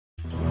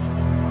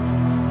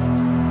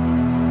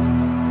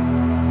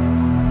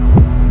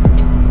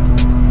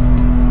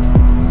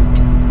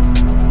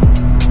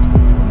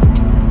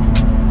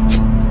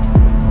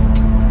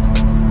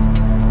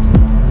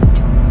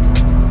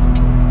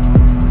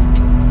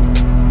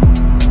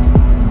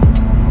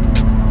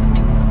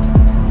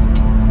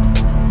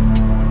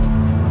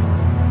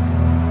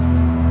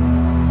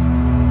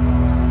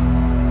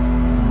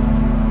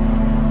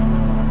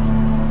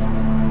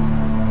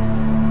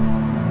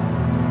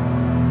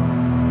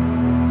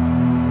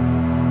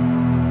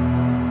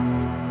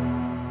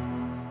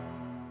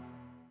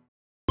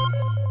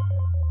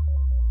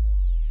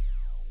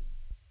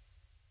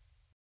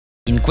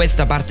In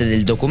questa parte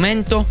del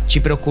documento ci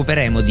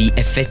preoccuperemo di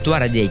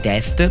effettuare dei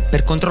test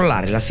per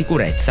controllare la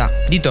sicurezza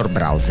di Tor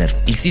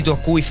Browser. Il sito a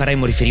cui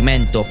faremo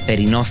riferimento per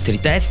i nostri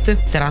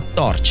test sarà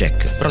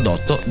TorCheck,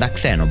 prodotto da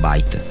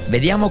Xenobyte.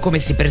 Vediamo come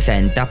si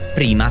presenta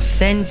prima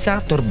senza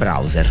Tor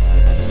Browser.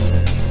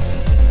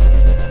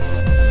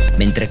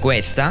 Mentre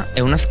questa è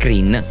una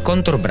screen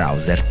con Tor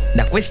Browser.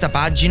 Da questa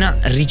pagina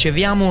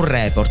riceviamo un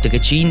report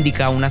che ci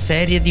indica una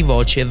serie di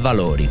voci e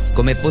valori.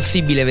 Come è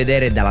possibile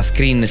vedere dalla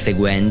screen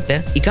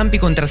seguente, i campi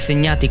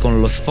contrassegnati con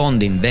lo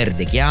sfondo in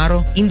verde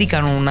chiaro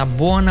indicano una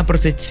buona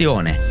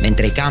protezione,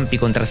 mentre i campi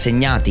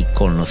contrassegnati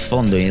con lo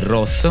sfondo in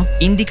rosso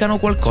indicano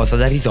qualcosa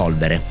da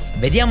risolvere.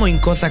 Vediamo in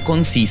cosa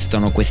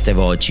consistono queste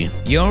voci.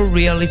 Your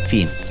real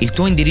IP, il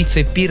tuo indirizzo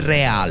IP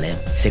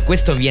reale. Se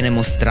questo viene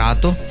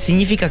mostrato,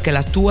 significa che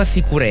la tua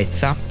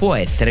sicurezza può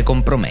essere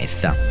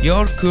compromessa.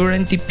 Your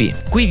current IP.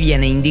 Qui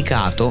viene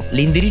indicato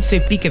l'indirizzo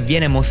IP che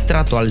viene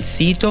mostrato al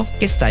sito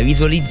che stai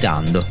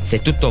visualizzando.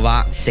 Se tutto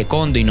va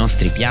secondo i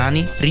nostri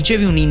piani,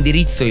 ricevi un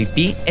indirizzo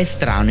IP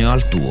estraneo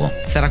al tuo.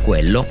 Sarà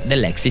quello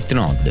dell'exit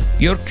node.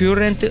 Your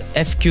current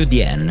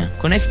FQDN.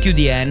 Con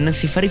FQDN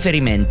si fa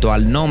riferimento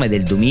al nome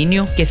del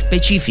dominio che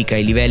specifica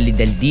i livelli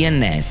del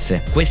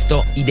DNS.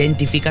 Questo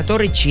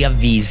identificatore ci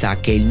avvisa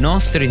che il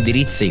nostro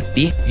indirizzo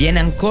IP viene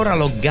ancora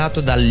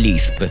loggato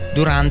dall'ISP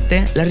durante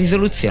la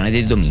risoluzione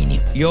dei domini.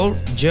 Your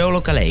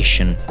geolocation.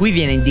 Qui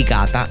viene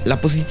indicata la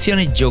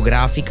posizione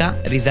geografica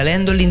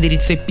risalendo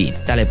all'indirizzo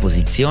IP. Tale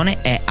posizione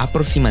è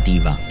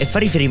approssimativa e fa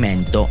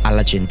riferimento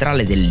alla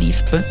centrale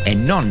dell'ISP e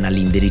non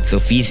all'indirizzo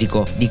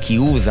fisico di chi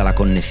usa la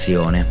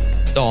connessione.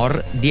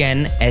 Tor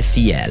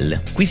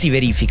DNSEL. Qui si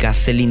verifica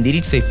se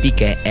l'indirizzo IP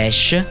che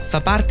hash fa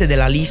parte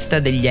della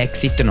lista degli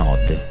exit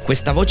node.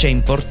 Questa voce è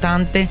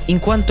importante in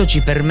quanto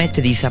ci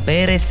permette di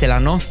sapere se la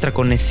nostra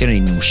connessione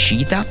in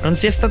uscita non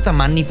sia stata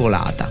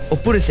manipolata,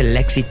 oppure se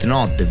l'exit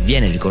node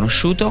viene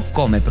riconosciuto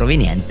come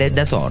proveniente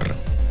da Tor.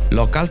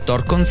 Local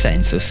Tor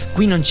Consensus.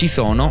 Qui non ci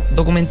sono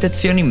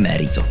documentazioni in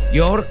merito.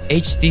 Your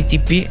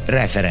HTTP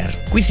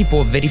referer. Qui si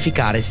può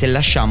verificare se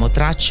lasciamo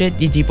tracce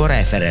di tipo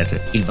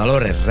referer. Il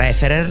valore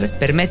referer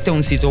permette a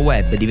un sito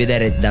web di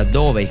vedere da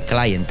dove il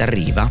client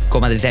arriva,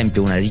 come ad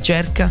esempio una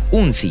ricerca,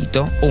 un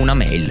sito o una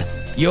mail.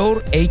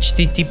 Your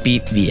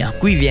HTTP via.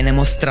 Qui viene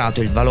mostrato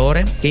il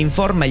valore che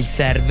informa il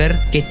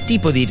server che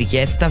tipo di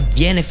richiesta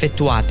viene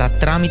effettuata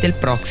tramite il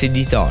proxy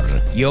di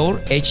Tor.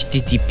 Your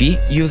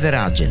HTTP user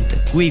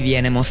agent. Qui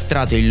viene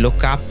mostrato il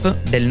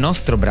lookup del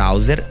nostro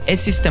browser e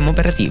sistema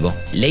operativo.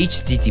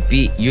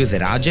 L'HTTP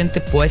user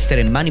agent può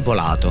essere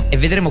manipolato e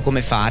vedremo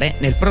come fare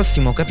nel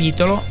prossimo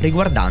capitolo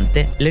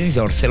riguardante le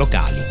risorse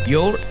locali.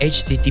 Your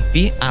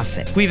HTTP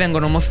asset. Qui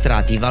vengono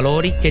mostrati i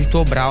valori che il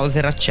tuo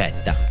browser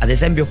accetta. Ad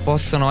esempio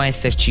possono esserci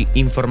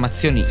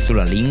informazioni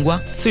sulla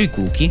lingua, sui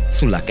cookie,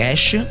 sulla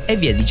cache e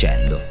via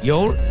dicendo.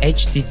 Your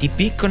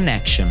HTTP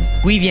connection.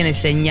 Qui viene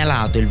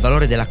segnalato il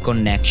valore della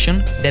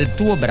connection del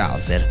tuo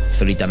browser.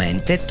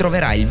 Solitamente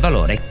troverai il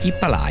valore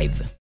keep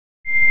alive.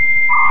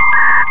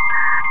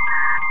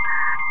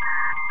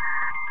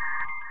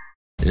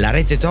 La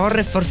rete Tor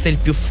è forse il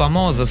più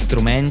famoso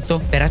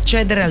strumento per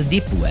accedere al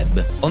deep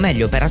web, o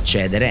meglio per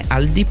accedere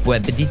al deep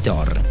web di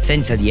Tor.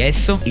 Senza di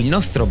esso il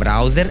nostro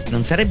browser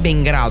non sarebbe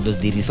in grado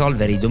di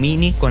risolvere i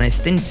domini con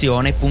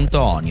estensione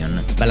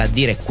 .onion, vale a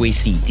dire quei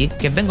siti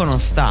che vengono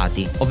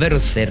stati, ovvero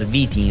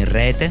serviti in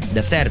rete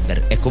da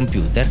server e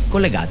computer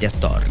collegati a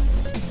Tor.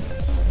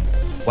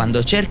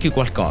 Quando cerchi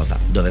qualcosa,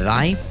 dove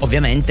vai?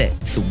 Ovviamente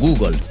su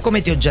Google.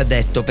 Come ti ho già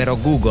detto però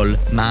Google,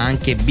 ma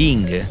anche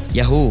Bing,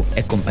 Yahoo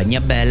e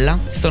compagnia bella,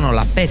 sono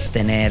la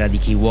peste nera di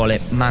chi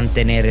vuole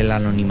mantenere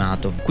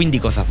l'anonimato. Quindi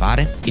cosa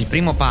fare? Il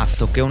primo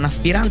passo che un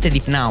aspirante di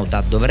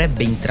ipnauta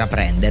dovrebbe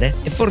intraprendere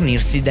è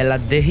fornirsi della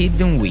The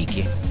Hidden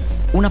Wiki.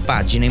 Una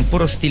pagina in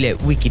puro stile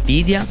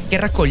Wikipedia che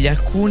raccoglie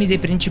alcuni dei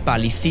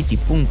principali siti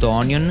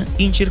 .onion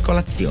in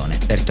circolazione.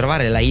 Per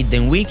trovare la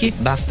Hidden Wiki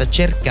basta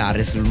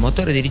cercare sul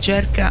motore di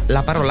ricerca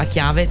la parola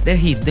chiave The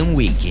Hidden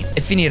Wiki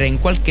e finire in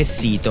qualche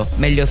sito,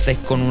 meglio se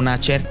con una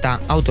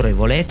certa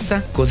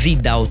autorevolezza, così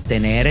da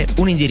ottenere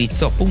un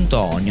indirizzo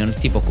 .onion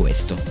tipo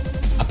questo.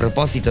 A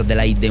proposito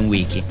della Hidden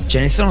Wiki, ce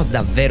ne sono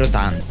davvero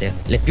tante.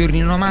 Le più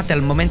rinomate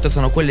al momento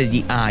sono quelle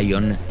di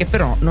Ion, che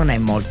però non è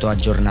molto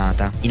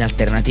aggiornata. In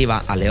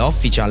alternativa alle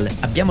official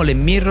abbiamo le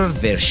mirror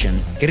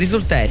version, che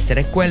risulta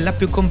essere quella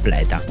più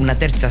completa. Una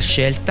terza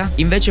scelta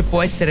invece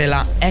può essere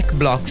la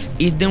Hackblocks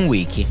Hidden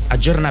Wiki,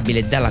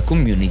 aggiornabile dalla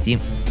community,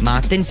 ma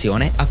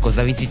attenzione a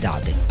cosa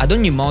visitate. Ad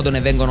ogni modo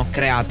ne vengono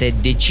create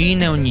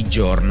decine ogni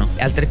giorno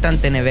e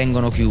altrettante ne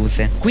vengono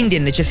chiuse, quindi è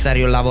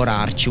necessario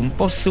lavorarci un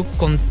po' su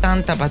con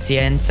tanta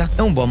pazienza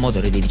e un buon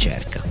motore di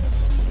ricerca.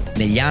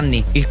 Negli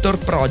anni il Tor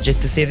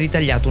Project si è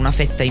ritagliato una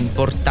fetta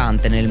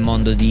importante nel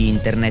mondo di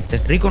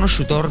internet,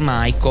 riconosciuto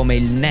ormai come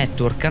il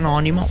network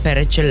anonimo per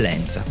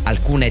eccellenza.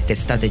 Alcune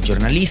testate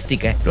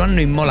giornalistiche lo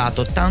hanno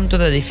immolato tanto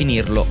da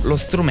definirlo lo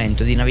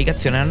strumento di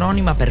navigazione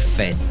anonima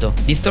perfetto,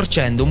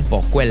 distorcendo un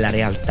po' quella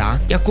realtà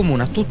che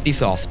accomuna tutti i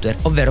software,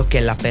 ovvero che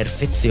la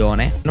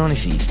perfezione non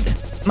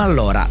esiste. Ma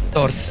allora,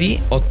 Tor sì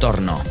o Tor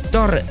no?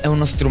 Tor è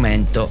uno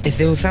strumento e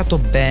se usato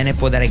bene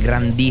può dare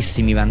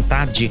grandissimi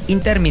vantaggi in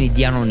termini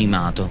di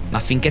anonimato, ma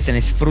affinché se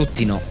ne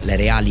sfruttino le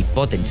reali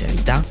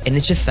potenzialità è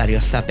necessario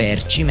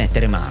saperci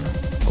mettere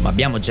mano. Come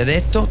abbiamo già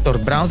detto, Tor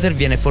Browser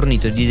viene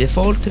fornito di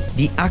default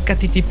di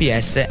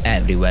HTTPS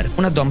Everywhere,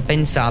 un add-on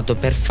pensato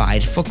per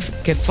Firefox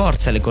che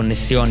forza le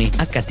connessioni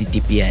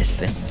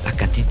HTTPS,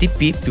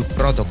 HTTP più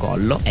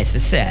protocollo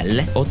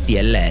SSL o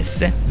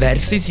TLS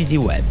verso i siti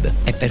web.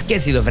 E perché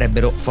si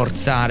dovrebbero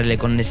forzare le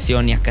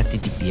connessioni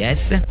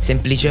HTTPS?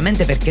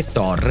 Semplicemente perché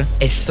Tor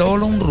è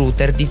solo un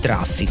router di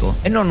traffico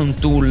e non un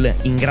tool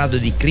in grado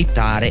di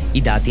criptare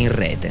i dati in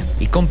rete.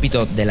 Il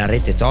compito della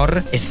rete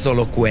Tor è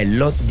solo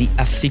quello di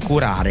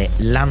assicurare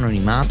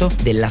l'anonimato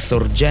della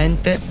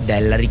sorgente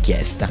della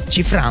richiesta,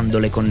 cifrando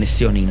le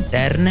connessioni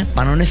interne,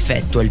 ma non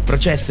effettua il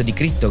processo di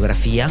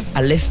crittografia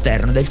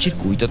all'esterno del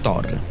circuito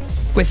Tor.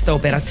 Questa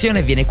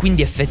operazione viene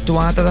quindi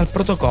effettuata dal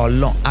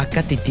protocollo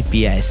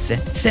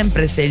HTTPS,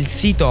 sempre se il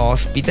sito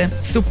ospite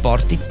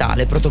supporti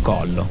tale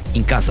protocollo.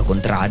 In caso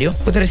contrario,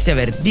 potresti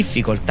avere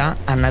difficoltà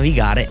a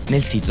navigare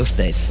nel sito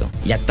stesso.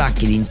 Gli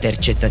attacchi di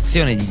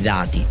intercettazione di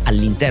dati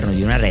all'interno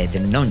di una rete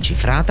non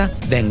cifrata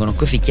vengono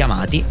così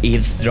chiamati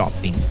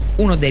eavesdropping.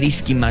 Uno dei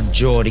rischi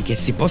maggiori che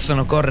si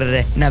possono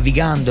correre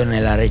navigando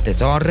nella rete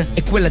Tor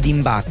è quella di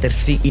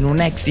imbattersi in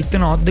un exit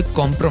node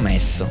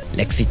compromesso.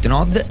 L'exit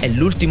node è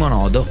l'ultimo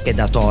nodo che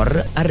da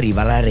Tor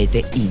arriva alla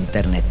rete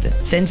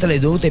internet. Senza le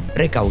dovute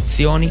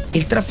precauzioni,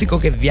 il traffico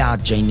che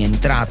viaggia in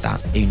entrata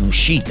e in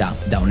uscita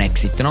da un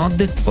exit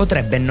node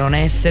potrebbe non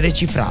essere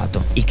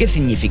cifrato, il che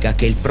significa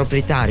che il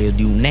proprietario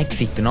di un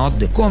exit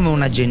node, come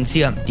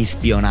un'agenzia di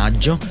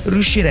spionaggio,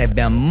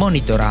 riuscirebbe a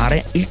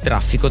monitorare il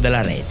traffico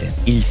della rete.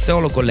 Il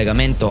solo collegamento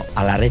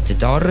alla rete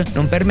Tor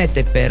non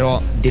permette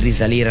però di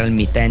risalire al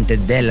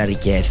mittente della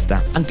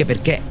richiesta, anche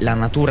perché la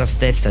natura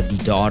stessa di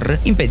Tor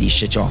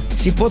impedisce ciò.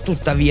 Si può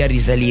tuttavia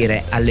risalire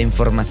alle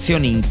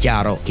informazioni in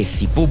chiaro che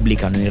si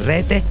pubblicano in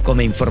rete,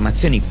 come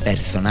informazioni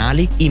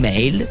personali,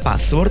 email,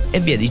 password e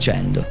via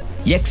dicendo.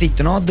 Gli exit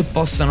node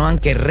possono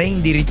anche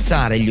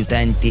reindirizzare gli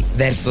utenti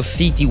verso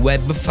siti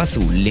web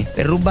fasulli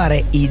per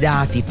rubare i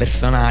dati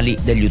personali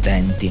degli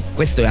utenti.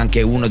 Questo è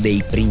anche uno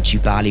dei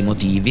principali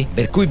motivi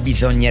per cui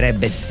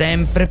bisognerebbe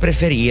sempre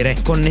preferire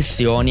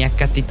connessioni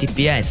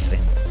HTTPS.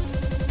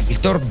 Il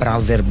Tor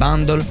Browser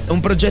Bundle è un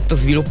progetto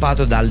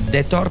sviluppato dal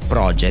The Tor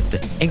Project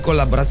e in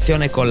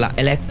collaborazione con la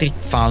Electric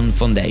Fund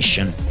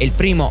Foundation. È il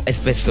primo e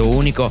spesso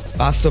unico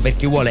passo per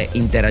chi vuole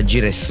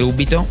interagire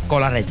subito con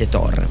la rete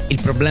Tor. Il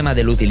problema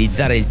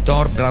dell'utilizzare il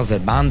Tor Browser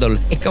Bundle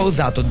è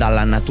causato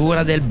dalla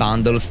natura del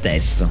bundle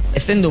stesso.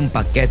 Essendo un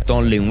pacchetto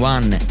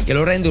all-in-one che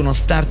lo rende uno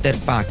starter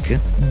pack,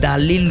 dà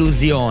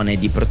l'illusione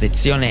di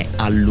protezione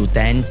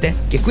all'utente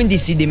che quindi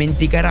si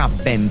dimenticherà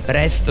ben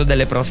presto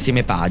delle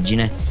prossime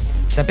pagine.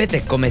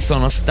 Sapete come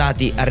sono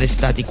stati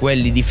arrestati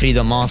quelli di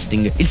Freedom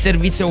Hosting, il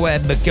servizio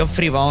web che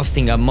offriva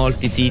hosting a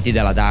molti siti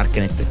della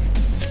darknet,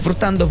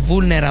 sfruttando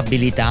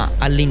vulnerabilità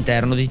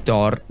all'interno di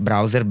Tor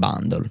Browser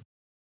Bundle?